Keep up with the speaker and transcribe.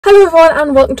Hello everyone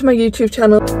and welcome to my YouTube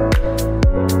channel.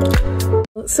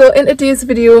 So in today's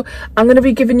video I'm going to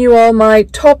be giving you all my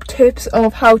top tips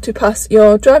of how to pass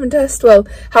your driving test. Well,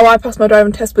 how I passed my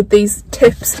driving test with these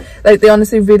tips. Like, they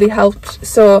honestly really helped.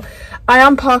 So I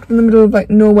am parked in the middle of like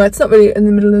nowhere. It's not really in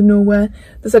the middle of nowhere.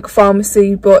 There's like a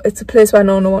pharmacy, but it's a place where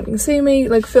no one can see me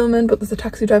like filming, but there's a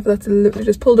taxi driver that's literally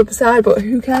just pulled up beside, but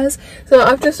who cares? So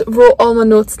I've just wrote all my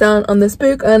notes down on this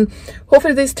book, and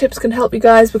hopefully these tips can help you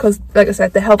guys because, like I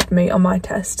said, they helped me on my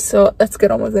test. So let's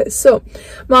get on with it. So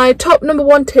my top number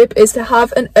one tip is to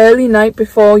have an early night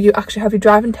before you actually have your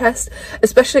driving test,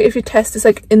 especially if your test is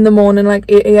like in the morning, like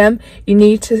 8 AM. You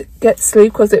need to get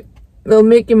sleep because it'll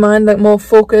make your mind like more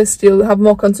focused. You'll have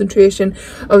more concentration.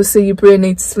 Obviously your brain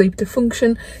needs sleep to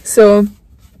function. So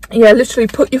yeah, literally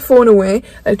put your phone away,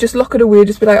 like just lock it away,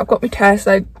 just be like, I've got my test,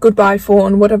 like goodbye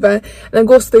phone, whatever, and then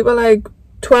go sleep at like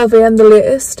 12 AM the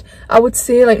latest. I would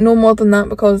say like no more than that,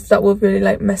 because that will really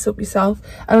like mess up yourself.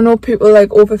 And I know people like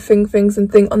overthink things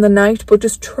and think on the night, but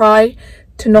just try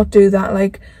to not do that.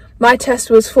 Like, my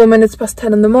test was 4 minutes past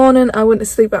 10 in the morning. I went to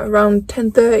sleep at around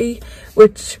 10:30,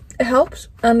 which it helped,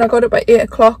 and I got up at 8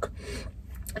 o'clock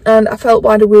and I felt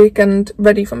wide awake and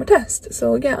ready for my test.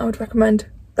 So yeah, I would recommend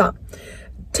that.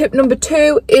 Tip number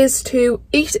two is to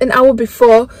eat an hour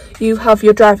before you have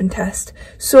your driving test.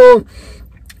 So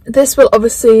this will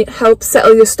obviously help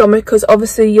settle your stomach, because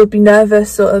obviously you'll be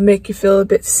nervous, so it'll make you feel a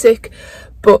bit sick.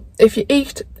 But if you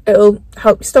eat, it'll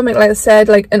help your stomach, like I said.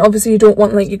 Like, and obviously you don't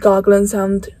want like your gargling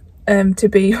sound to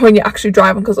be when you're actually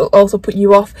driving, because it'll also put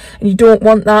you off, and you don't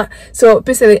want that. So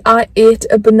basically I ate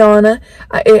a banana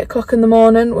at 8 o'clock in the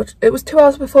morning, which it was 2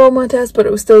 hours before my test, but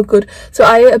it was still good. So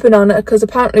I ate a banana because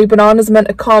apparently bananas are meant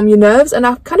to calm your nerves, and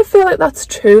I kind of feel like that's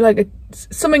true. Like,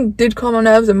 something did calm my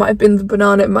nerves. It might have been the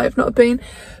banana, it might have not been,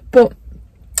 but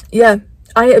yeah,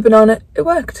 I ate a banana, it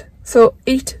worked. So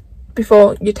eat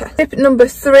before your test. Tip number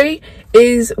three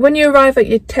is, when you arrive at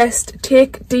your test,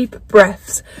 take deep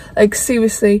breaths. Like,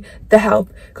 seriously, they help.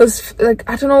 Because like,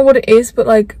 I don't know what it is, but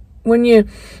like when you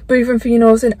breathe in through your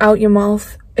nose and out your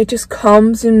mouth, it just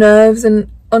calms your nerves,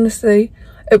 and honestly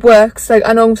it works. Like,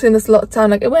 I know I'm saying this a lot of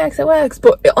time, like it works,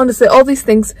 but honestly all these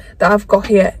things that I've got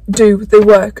here they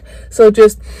work. So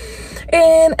just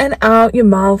in and out your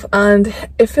mouth, and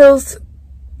it feels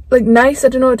like nice. I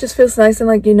don't know, it just feels nice, and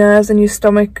like your nerves and your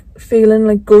stomach feeling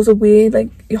like goes away, like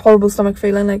your horrible stomach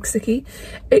feeling like sicky.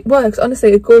 It works,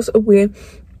 honestly, it goes away.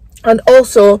 And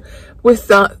also with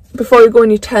that, before you go on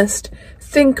your test,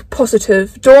 think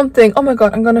positive. Don't think, oh my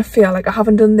god, I'm gonna fail, like I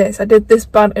haven't done this, I did this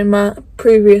bad in my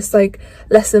previous like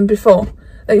lesson before.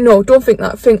 Like, no, don't think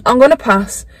that. Think, I'm gonna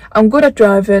pass, I'm good at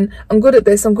driving, I'm good at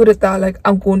this, I'm good at that, like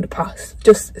I'm going to pass.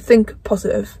 Just think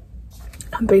positive.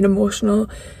 I'm being emotional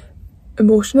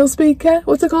speaker,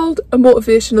 what's it called, a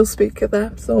motivational speaker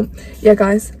there. So yeah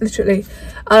guys, literally.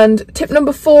 And tip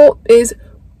number four is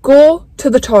go to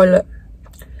the toilet.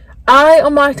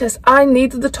 On my test, I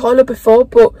needed the toilet before,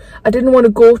 but I didn't want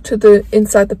to go to the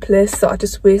inside the place, so I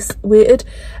just waited.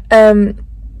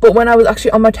 But when I was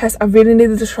actually on my test, I really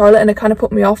needed the toilet, and it kind of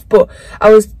put me off, but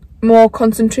I was more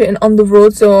concentrating on the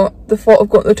road, so the thought of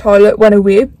going to the toilet went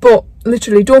away. But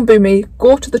literally, don't be me,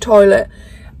 go to the toilet.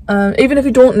 Even if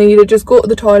you don't need it, just go to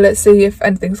the toilet, see if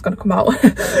anything's gonna come out.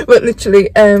 But literally,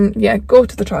 yeah, go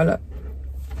to the toilet.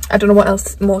 I don't know what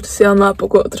else more to say on that, but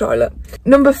go to the toilet.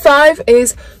 Number five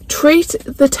is treat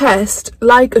the test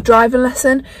like a driving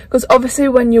lesson, because obviously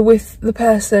when you're with the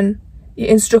person, your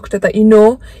instructor that you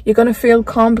know, you're gonna feel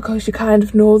calm because you kind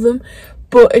of know them.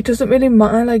 But it doesn't really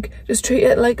matter, like just treat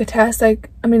it like a test, like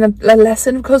a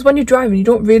lesson, because when you're driving you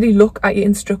don't really look at your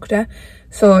instructor,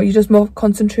 so you're just more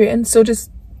concentrating. So just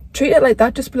treat it like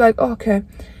that. Just be like, oh, okay,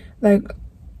 like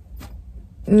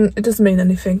it doesn't mean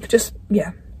anything, just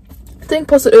yeah, think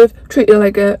positive, treat it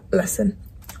like a lesson.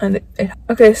 And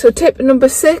okay, so tip number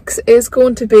six is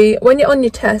going to be, when you're on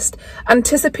your test,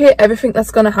 anticipate everything that's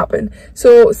going to happen.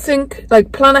 So think,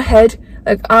 like plan ahead.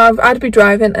 Like I'd be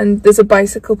driving and there's a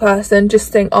bicycle person,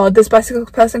 just think, oh, this bicycle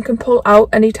person can pull out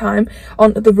anytime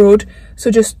onto the road,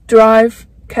 so just drive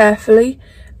carefully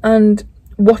and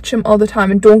watch him all the time,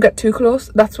 and don't get too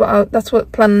close. That's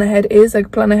what planning ahead is.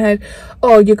 Like, plan ahead,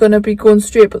 oh, you're gonna be going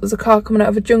straight but there's a car coming out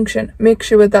of a junction, make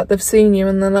sure that they've seen you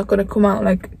and they're not gonna come out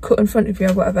like cut in front of you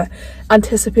or whatever.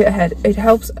 Anticipate ahead, it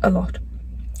helps a lot,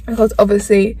 because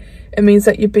obviously it means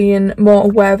that you're being more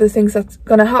aware of the things that's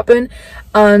gonna happen,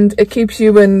 and it keeps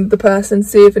you and the person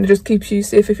safe, and it just keeps you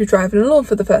safe. If you're driving alone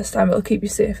for the first time, it'll keep you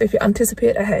safe if you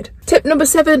anticipate ahead. Tip number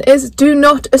seven is do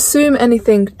not assume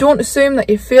anything. Don't assume that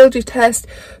you failed your test.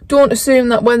 Don't assume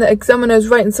that when the examiner is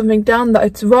writing something down that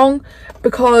it's wrong,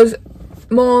 because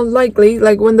more likely,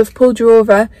 like when they've pulled you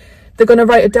over, they're going to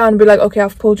write it down and be like, okay,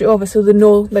 I've pulled you over, so they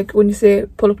know, like, when you say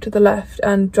pull up to the left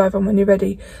and drive on when you're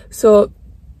ready. So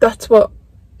that's what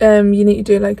you need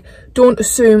to do. Like, don't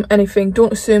assume anything.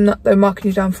 Don't assume that they're marking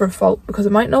you down for a fault, because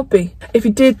it might not be. If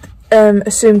you did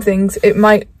assume things, it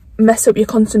might mess up your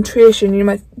concentration. You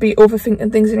might be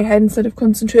overthinking things in your head instead of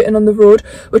concentrating on the road,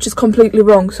 which is completely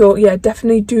wrong. So yeah,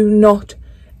 definitely do not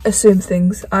assume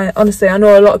things. Honestly, I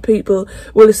know a lot of people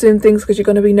will assume things because you're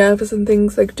going to be nervous and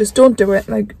things. Like, just don't do it.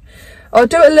 Like, I'll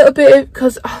do it a little bit,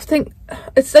 because I think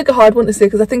it's like a hard one to say,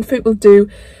 because I think people do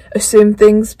assume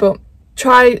things, but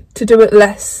try to do it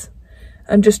less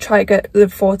and just try to get the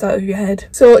thoughts out of your head.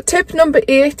 So tip number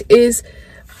 8 is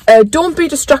don't be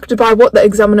distracted by what the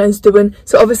examiner is doing.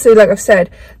 So obviously, like I've said,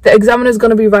 the examiner is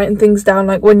going to be writing things down,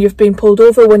 like when you've been pulled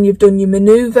over, when you've done your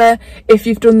manoeuvre, if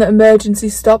you've done the emergency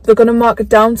stop, they're going to mark it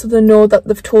down so they know that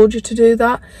they've told you to do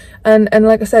that. And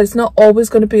like I said, it's not always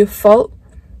going to be a fault,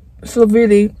 so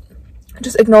really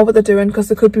just ignore what they're doing, because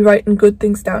they could be writing good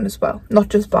things down as well, not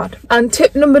just bad. And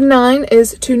tip number 9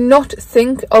 is to not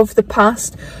think of the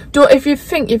past. If you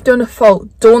think you've done a fault,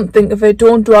 don't think of it,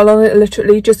 don't dwell on it.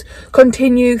 Literally just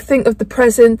continue, think of the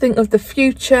present, think of the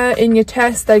future in your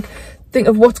test, like think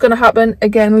of what's going to happen.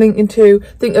 Again, linking to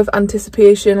think of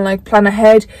anticipation, like plan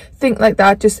ahead, think like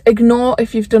that. Just ignore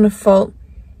if you've done a fault,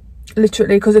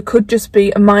 literally, because it could just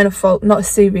be a minor fault, not as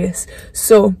serious.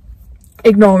 So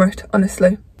ignore it,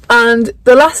 honestly. And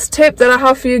the last tip that I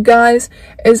have for you guys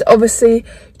is obviously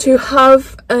to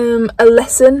have a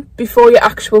lesson before your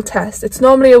actual test. It's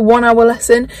normally a 1-hour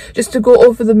lesson, just to go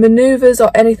over the manoeuvres or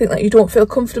anything that you don't feel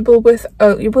comfortable with.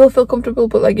 You will feel comfortable,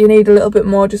 but like you need a little bit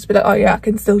more, just to be like, oh yeah, I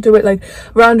can still do it. Like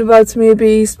roundabouts,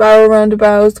 maybe spiral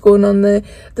roundabouts, going on the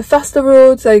faster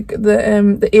roads, like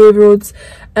the A roads.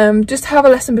 Just have a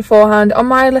lesson beforehand. On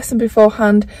my lesson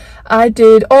beforehand, I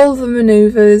did all the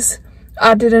manoeuvres.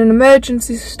 I did an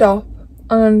emergency stop,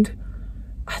 and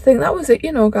I think that was it,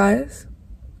 you know, guys.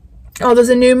 Oh, there's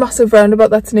a new massive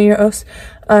roundabout that's near us,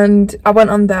 and I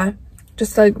went on there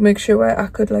just to like make sure I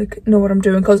could like know what I'm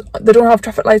doing, because they don't have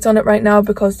traffic lights on it right now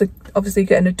because they're obviously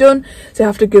getting it done, so you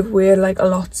have to give way like a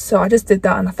lot. So I just did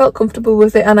that and I felt comfortable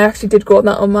with it, and I actually did go on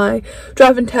that on my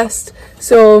driving test.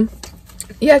 So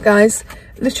yeah guys,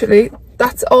 literally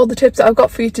that's all the tips that I've got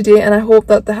for you today, and I hope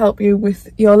that they help you with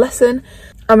your lesson.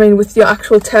 I mean, with your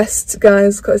actual tests,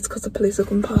 guys, because the police are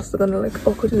coming past, they're gonna like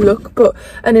awkwardly look. But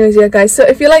anyways, yeah guys, so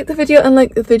if you like the video,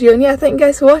 and yeah, thank you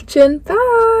guys for watching. Bye.